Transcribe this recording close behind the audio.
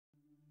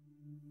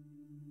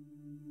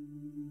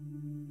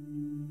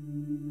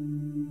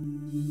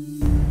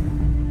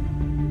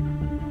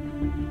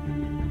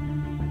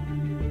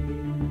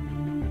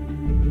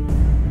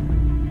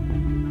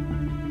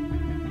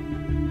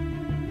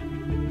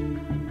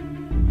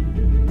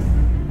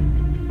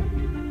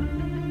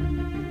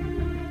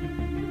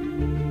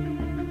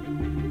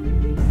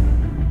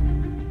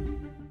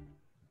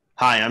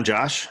Hi, I'm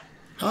Josh,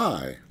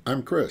 Hi,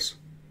 I'm Chris.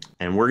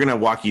 and we're going to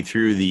walk you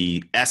through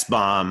the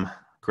SBOM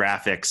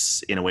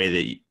graphics in a way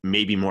that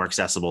may be more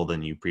accessible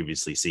than you've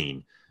previously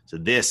seen. So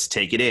this,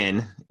 take it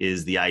in,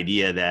 is the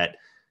idea that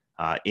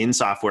in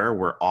software,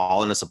 we're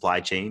all in a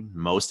supply chain.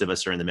 Most of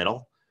us are in the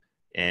middle,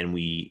 and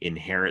we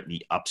inherit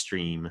the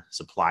upstream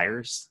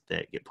suppliers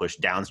that get pushed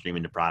downstream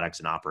into products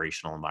and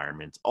operational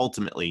environments,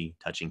 ultimately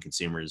touching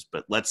consumers.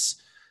 But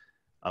let's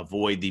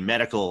avoid the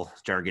medical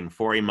jargon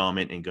for a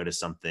moment and go to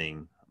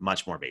something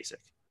much more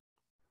basic.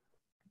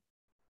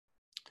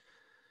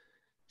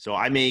 So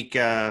I make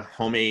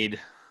homemade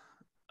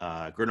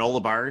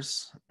granola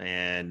bars,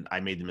 and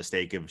I made the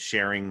mistake of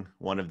sharing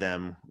one of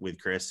them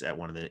with Chris at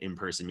one of the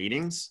in-person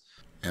meetings.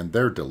 And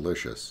they're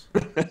delicious.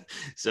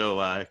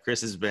 So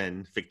Chris has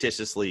been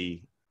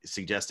fictitiously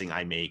suggesting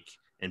I make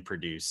and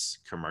produce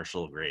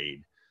commercial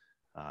grade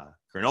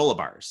granola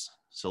bars.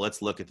 So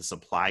let's look at the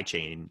supply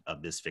chain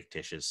of this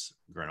fictitious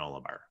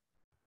granola bar.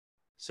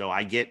 So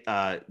I get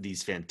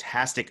these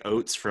fantastic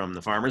oats from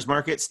the farmer's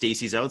market,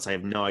 Stacy's oats. I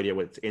have no idea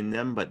what's in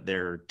them, but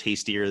they're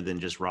tastier than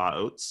just raw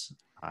oats.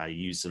 I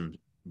use some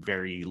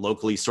very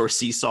locally sourced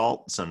sea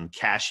salt, some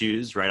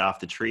cashews right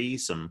off the tree,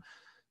 some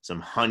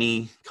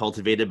honey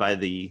cultivated by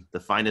the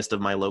finest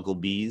of my local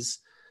bees.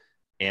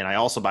 And I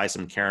also buy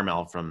some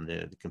caramel from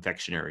the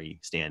confectionery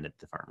stand at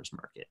the farmer's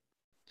market.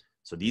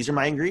 So these are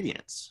my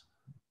ingredients.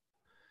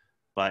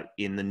 But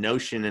in the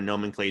notion and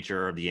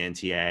nomenclature of the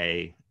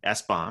NTA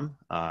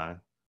SBOM,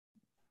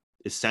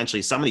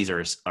 essentially some of these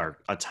are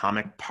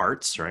atomic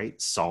parts, right?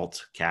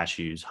 Salt,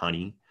 cashews,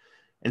 honey,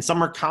 and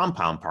some are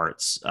compound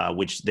parts,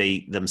 which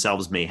they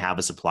themselves may have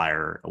a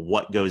supplier.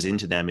 What goes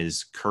into them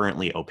is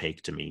currently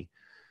opaque to me.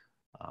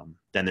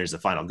 Then there's the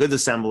final goods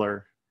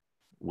assembler,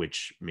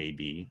 which may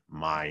be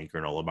my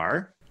granola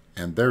bar.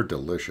 And they're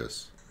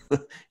delicious.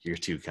 You're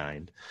too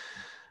kind.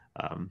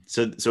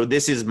 So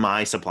this is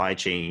my supply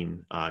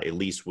chain, at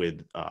least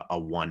with a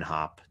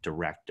one-hop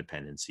direct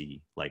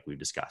dependency like we've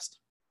discussed.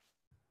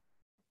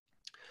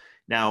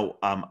 Now,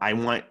 I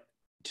want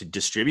to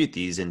distribute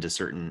these into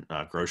certain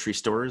grocery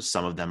stores.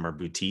 Some of them are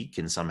boutique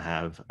and some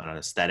have an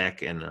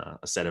aesthetic and a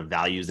set of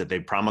values that they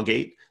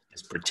promulgate.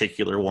 This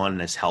particular one,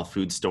 this health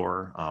food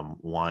store,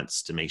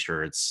 wants to make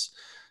sure it's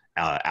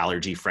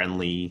allergy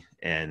friendly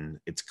and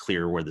it's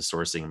clear where the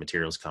sourcing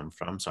materials come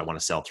from. So I want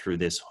to sell through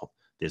this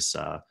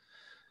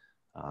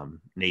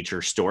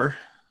nature store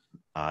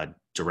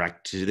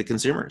direct to the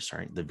consumers,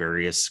 right? The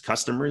various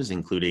customers,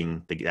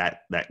 including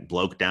that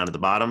bloke down at the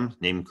bottom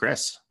named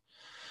Chris.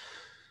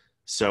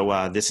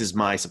 So this is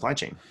my supply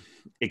chain.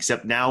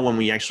 Except now when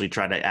we actually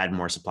try to add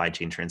more supply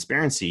chain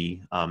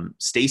transparency,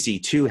 Stacy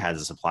too has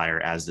a supplier,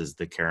 as does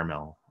the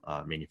caramel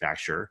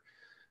manufacturer.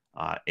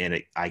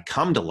 I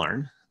come to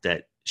learn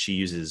that she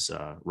uses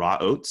raw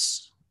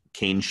oats,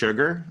 cane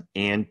sugar,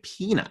 and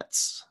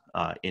peanuts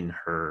in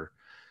her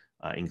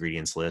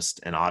ingredients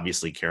list. And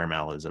obviously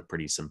caramel is a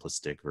pretty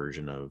simplistic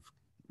version of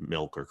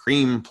milk or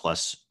cream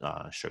plus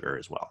sugar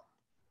as well.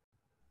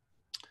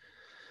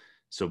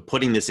 So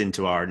putting this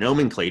into our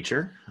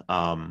nomenclature,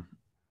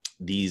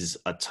 these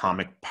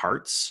atomic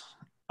parts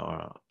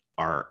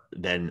are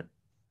then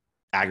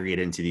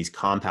aggregated into these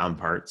compound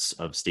parts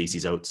of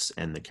Stacy's oats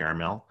and the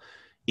caramel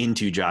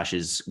into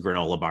Josh's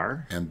granola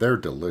bar. And they're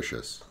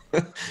delicious.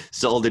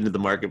 Sold into the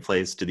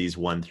marketplace to these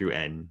 1 through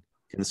N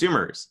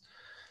consumers.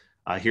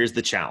 Here's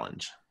the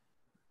challenge.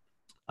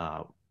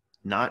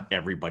 Not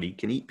everybody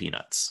can eat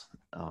peanuts.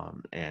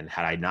 And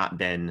had I not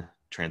been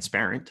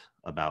transparent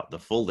about the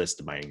full list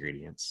of my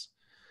ingredients,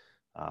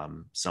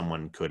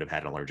 someone could have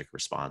had an allergic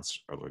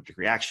response or allergic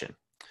reaction.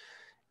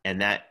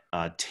 And that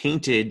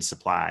tainted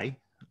supply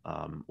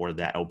or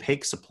that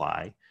opaque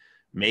supply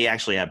may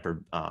actually have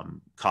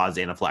caused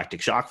anaphylactic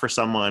shock for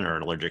someone or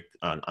an allergic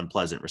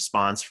unpleasant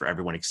response for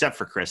everyone except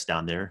for Chris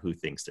down there who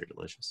thinks they're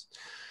delicious.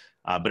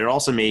 But it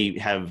also may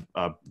have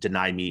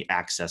denied me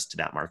access to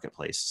that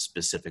marketplace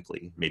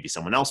specifically. Maybe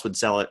someone else would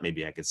sell it.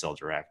 Maybe I could sell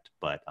direct,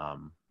 but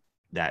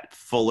that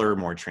fuller,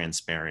 more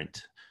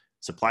transparent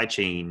supply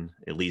chain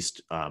at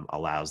least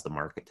allows the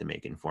market to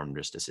make informed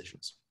risk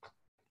decisions.